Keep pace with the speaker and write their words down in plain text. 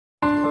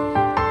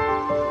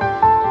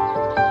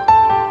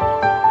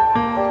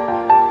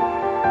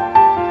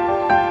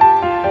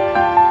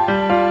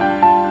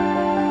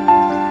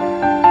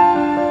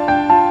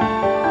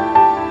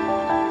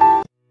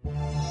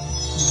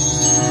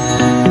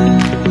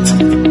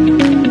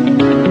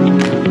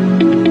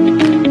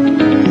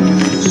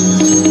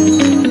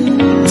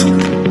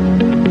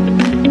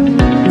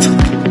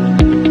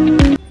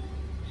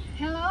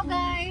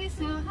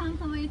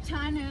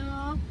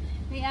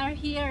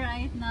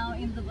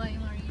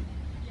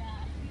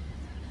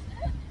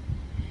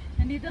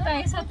Dito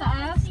tayo sa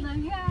taas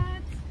ng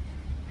yacht.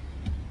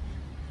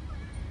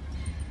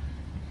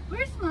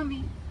 Where's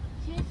mommy?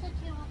 She's at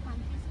your camp.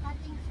 She's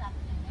cutting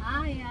something.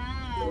 Ah,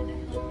 yeah.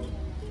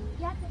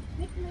 Yeah, the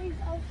big noise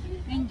out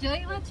here. Enjoy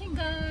watching,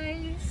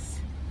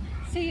 guys.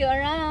 See you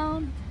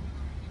around.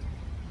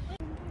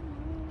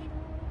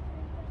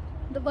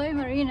 Dubai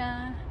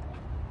Marina.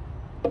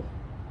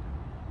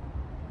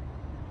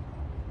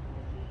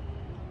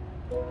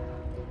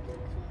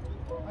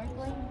 We're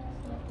going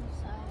to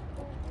side.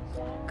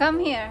 Come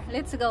here.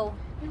 Let's go.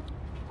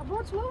 A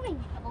boat's moving.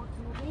 A boat's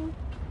moving.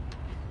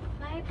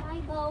 Bye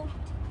bye boat.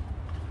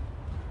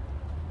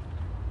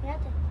 Yeah.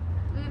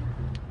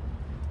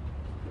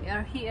 We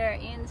are here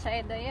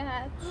inside the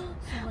yacht.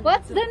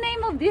 What's the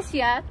name of this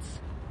yacht?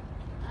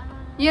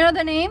 You know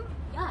the name?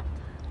 Yacht.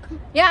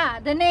 Yeah,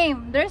 the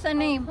name. There's a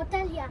name.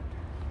 Hotel yacht.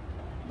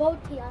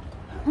 Boat yacht.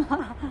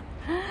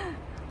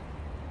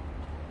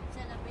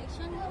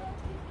 Celebration boat.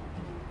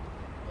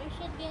 There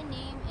should be a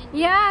name in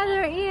Yeah,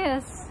 there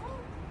is.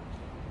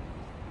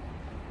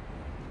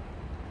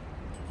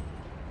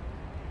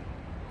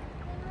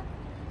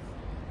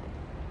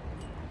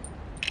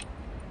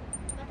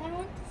 But I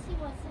want to see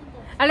what's in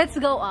the. Let's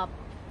go up.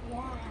 Yeah.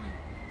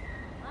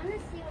 I want to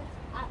see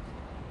what's up.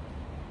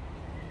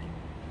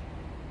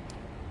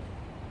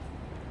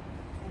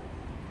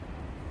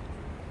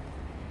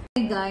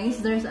 Hey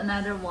guys, there's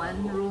another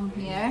one room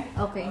here.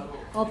 Okay,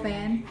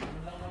 open.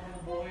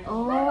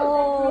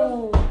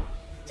 Oh,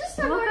 Just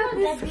a look at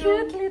normal this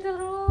bedroom. cute little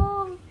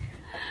room.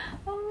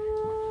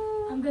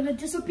 Oh, I'm gonna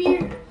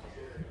disappear.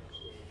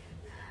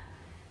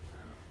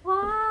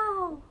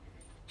 wow.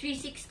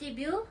 360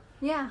 view?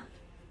 Yeah.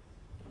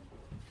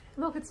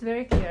 Look, it's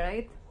very clear,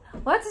 right?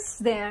 What is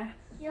there?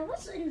 Yeah,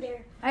 what's in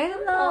there? I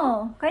don't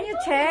know. Can you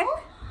check?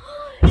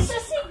 It's a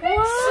secret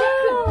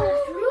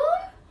bathroom?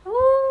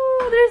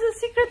 Oh, there's a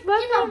secret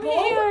boat? bathroom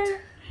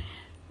here.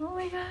 Oh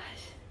my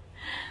gosh.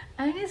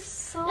 And it's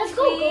so Let's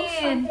go clean.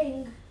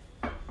 something.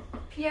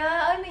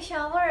 Yeah, may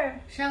shower.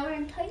 Shower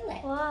and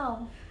toilet.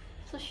 Wow.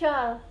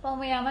 Social. Pang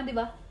mayaman, di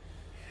ba?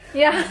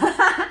 Yeah.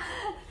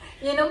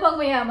 Yun ang pang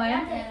mayaman.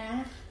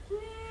 Yeah.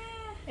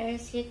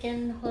 As you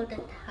can hold a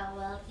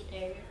towel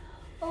here.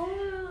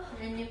 Oh.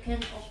 And you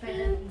can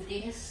open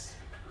this.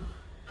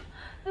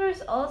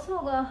 There's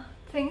also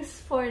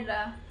things for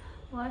the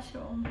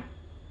washroom.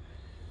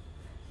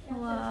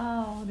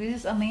 Wow,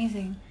 this is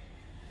amazing.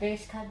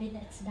 There's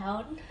cabinets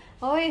down.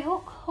 Oh wait, who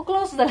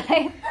closed the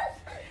light?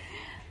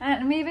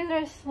 And maybe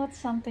there's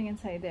something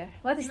inside there.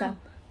 What is that?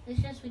 It's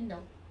just window.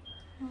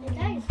 It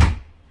is.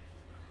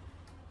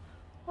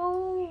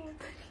 Oh.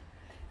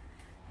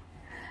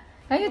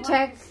 Can you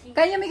check?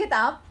 Can you make it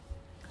up?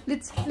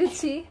 Let's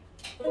see.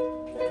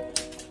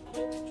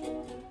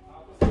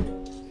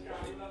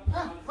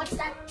 Oh, what's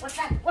that? What's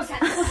that? What's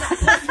that?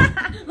 What's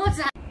that? What's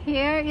that?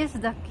 Here is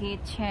the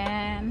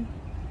kitchen.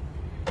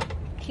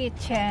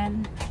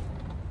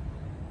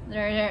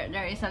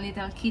 There is a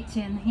little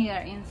kitchen here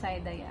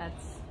inside the yacht.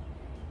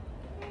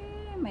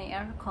 May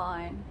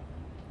aircon.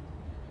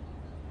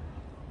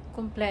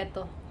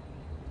 Kompleto.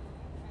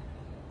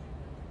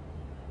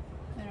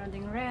 Meron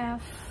ding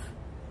ref.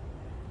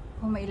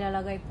 Kung may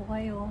ilalagay po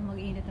kayo,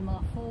 mag-init ng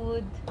mga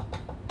food.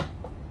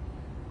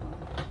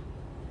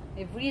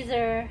 May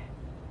freezer.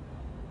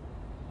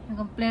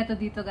 Kompleto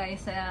dito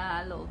guys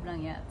sa loob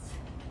ng yacht.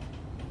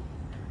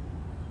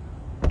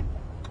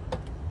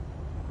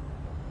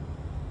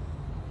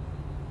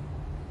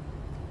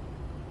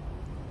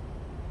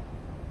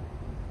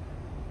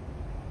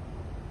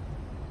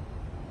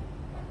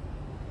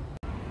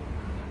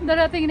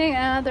 Darating na yung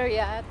another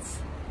yachts.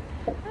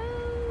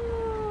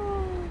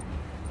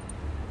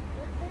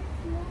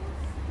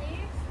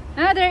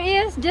 Ah, there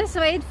is. Just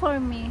wait for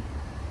me.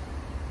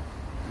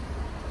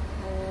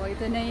 Oh,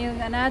 ito na yung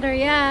another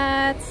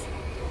yachts.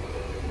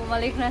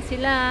 Bumalik na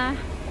sila.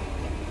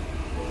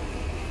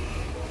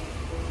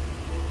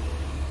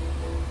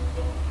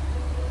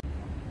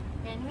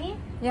 Can we?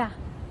 Yeah.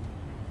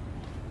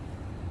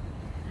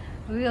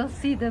 We'll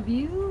see the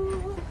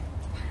view.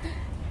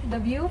 The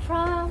view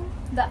from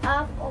the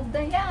up of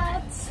the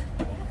yachts.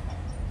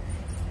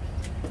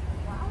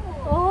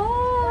 Wow.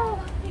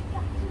 Oh.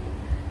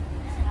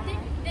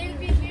 They'll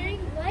be hearing.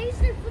 Why is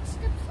there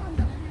footsteps on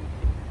the?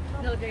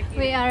 No, they're here.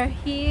 We are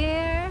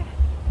here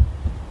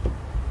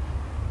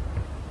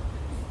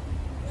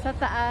sa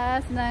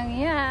taas ng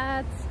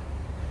yachts.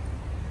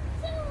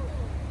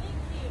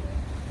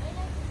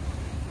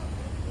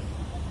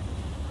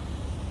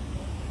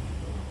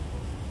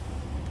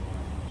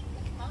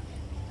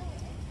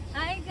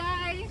 Hi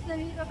guys!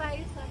 Nandito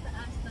tayo sa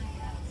taas ng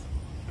yachts.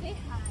 Say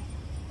hi!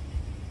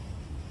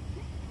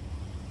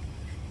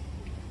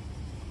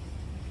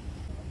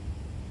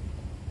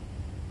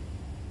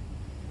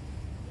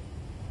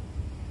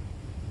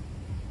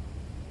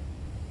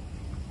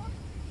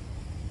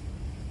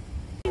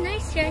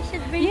 Nice here. I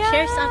should bring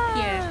chairs up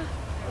here.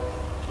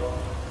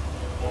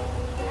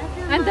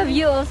 And the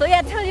view also.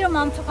 Yeah, tell your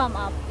mom to come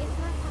up.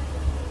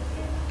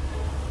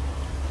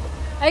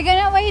 Are you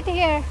gonna wait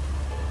here?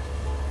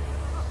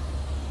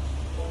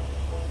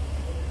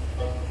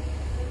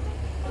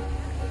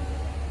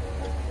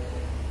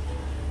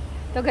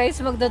 So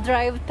guys,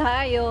 magda-drive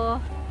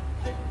tayo.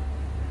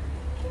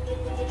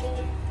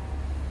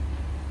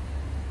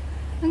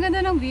 Ang ganda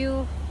ng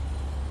view.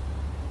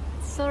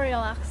 It's so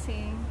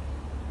relaxing.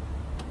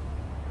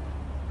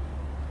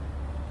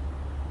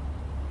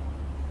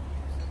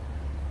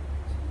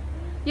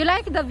 You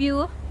like the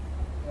view?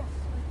 Yes.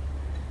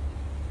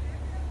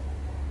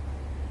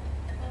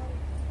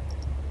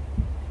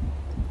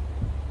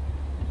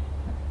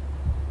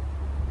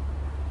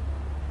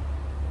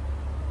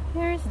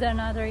 Here's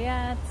another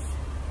yacht.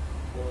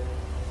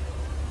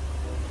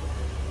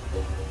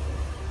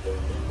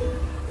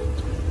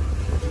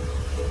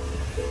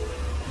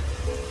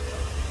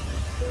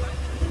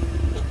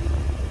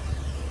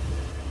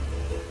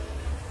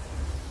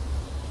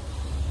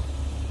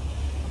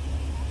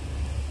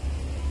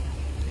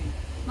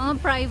 Mga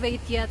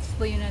private yachts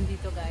po yun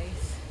nandito,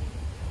 guys.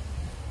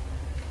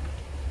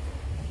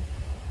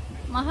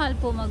 Mahal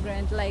po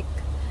mag-rent, like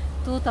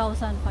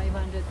 2,500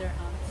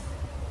 dirhams.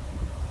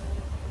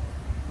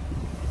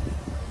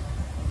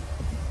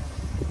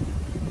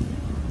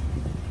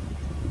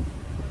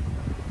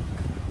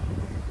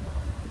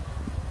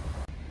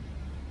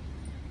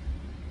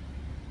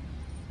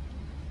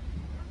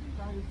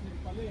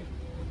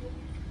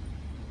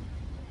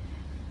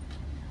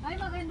 Ay,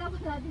 maganda po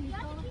sa dito.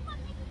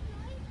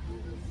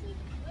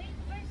 Wait,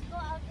 first go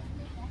out and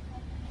do that.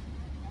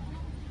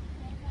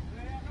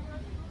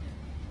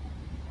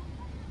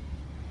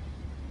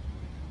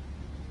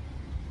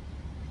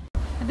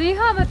 Do you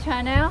have a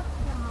channel?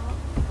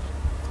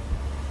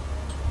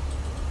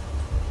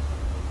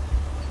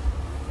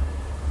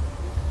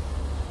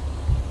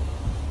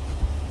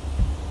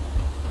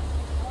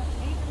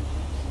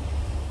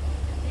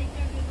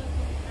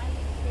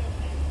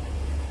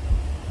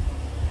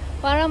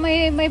 Para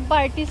may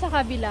party sa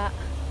kabila.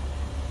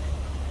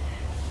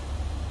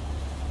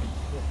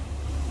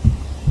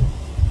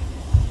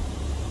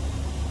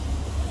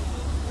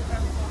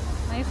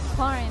 May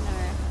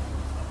foreigner.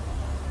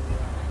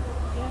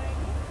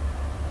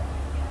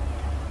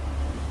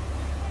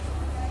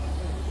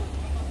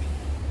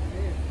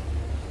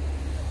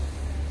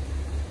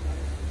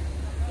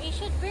 We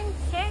should bring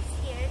chairs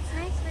here. It's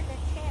nice with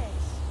the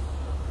chairs.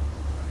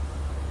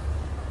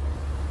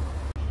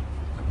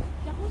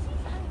 Jacuzzi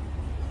saan?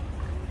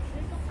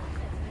 There's no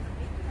closet. There's a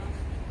big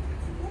closet.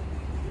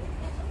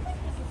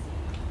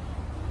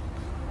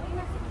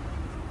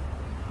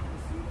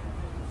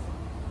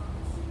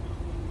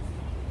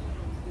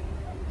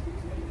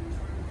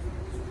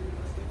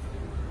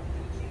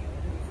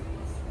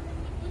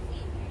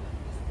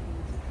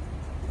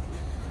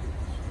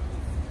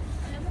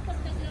 Alam mo, pag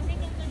naglamig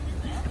ang ganda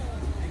dito.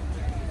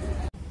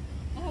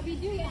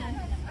 Video yan.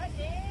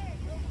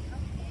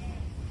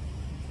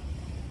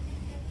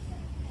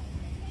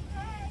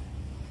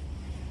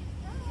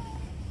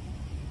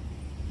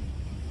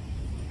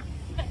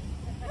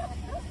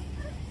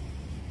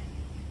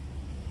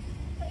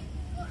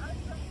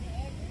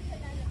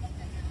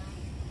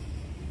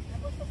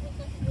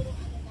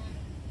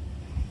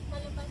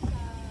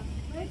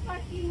 May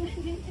parking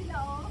din sila,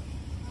 oh.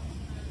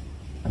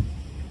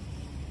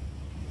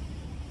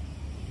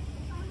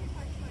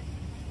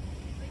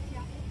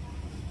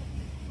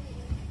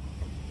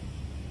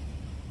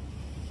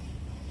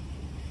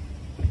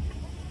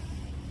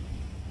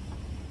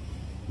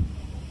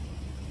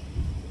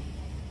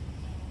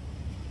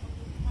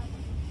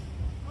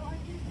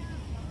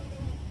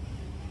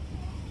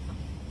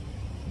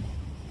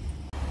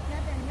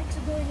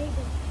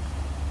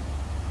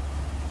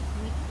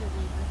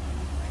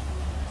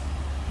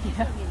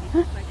 Yeah.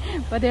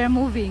 But they're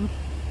moving.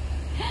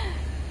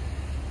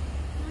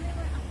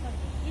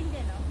 Hindi,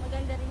 no?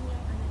 Maganda rin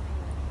yung ano na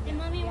yun. The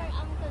mommy where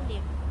uncle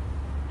live.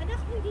 Anak,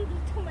 hindi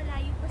dito.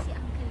 Malayo pa si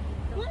uncle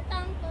dito. What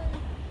uncle?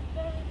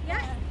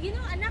 Yeah, you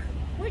know, anak,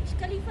 Burj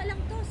Khalifa lang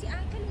to. Si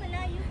uncle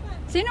malayo pa.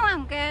 Sino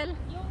uncle?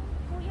 Yung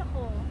kuya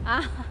ko.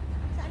 Ah.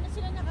 Sa ano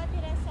sila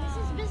nakatira sa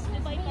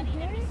Dubai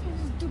Marina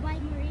Bussiness. Dubai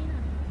Marina.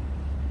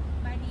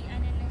 Bali,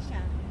 ano na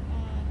siya.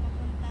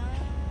 Papunta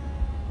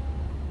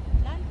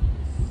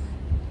Lantis.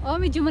 Oh,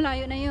 medyo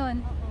malayo na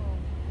yun. Oo.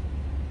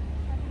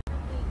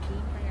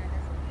 Kaya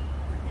nasa.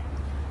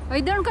 Oy,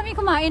 doon kami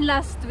kumain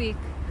last week.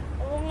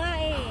 Oo nga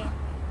eh.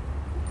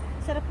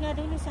 Sarap nga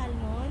daw ng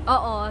salmon.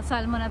 Oo,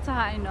 salmon at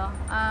saka ano,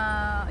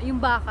 yung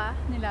baka,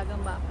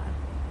 nilagang baka.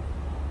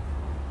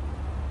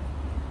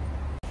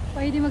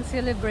 Pwede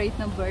mag-celebrate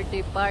ng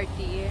birthday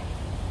party.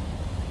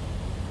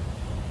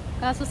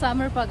 Kaso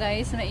summer pa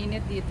guys,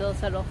 mainit dito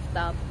sa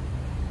rooftop.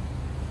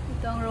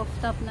 Ito ang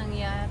rooftop ng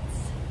yachts.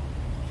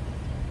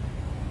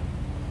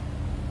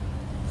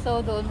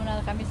 So doon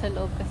muna kami sa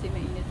loob kasi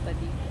mainit pa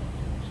dito.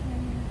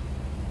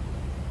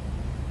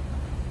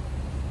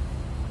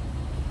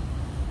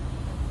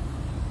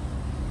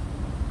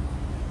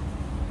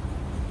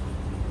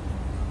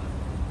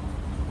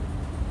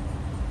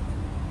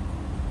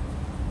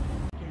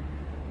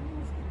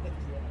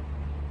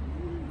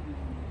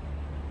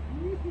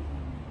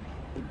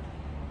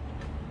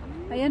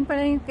 Ayan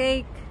pala yung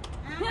cake.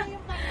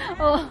 Yung pala.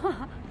 Oh.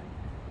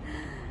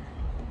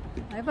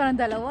 Ay, parang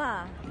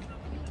dalawa.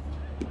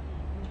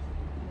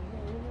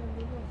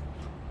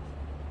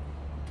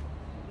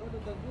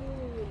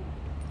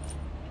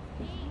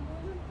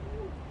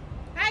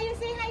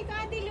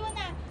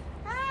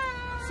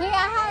 Say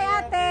hi,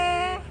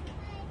 ate.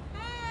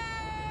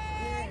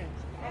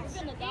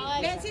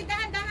 Bensi,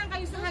 dahan-dahan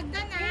kayo sa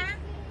hagdan, ha?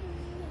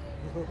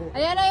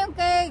 Ayan na yung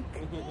cake.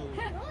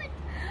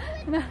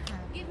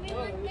 Give me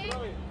one cake.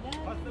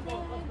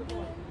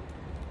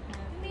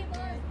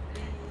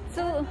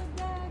 So,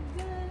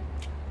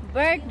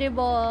 birthday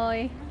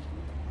boy.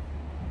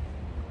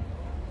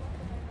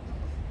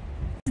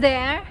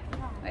 There?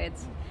 Wait.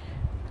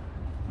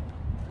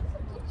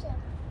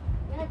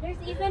 Yeah,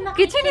 there's even a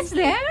Kitchen is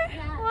there?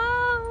 Yeah.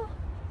 Wow.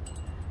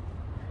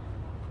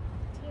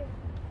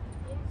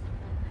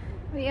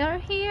 We are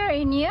here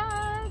in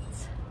Yacht.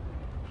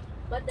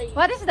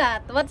 What is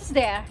that? What is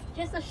there?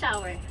 Just a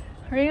shower.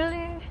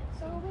 Really?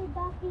 So we're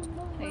back in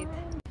the Wait.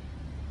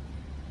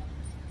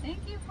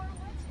 Thank you for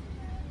watching.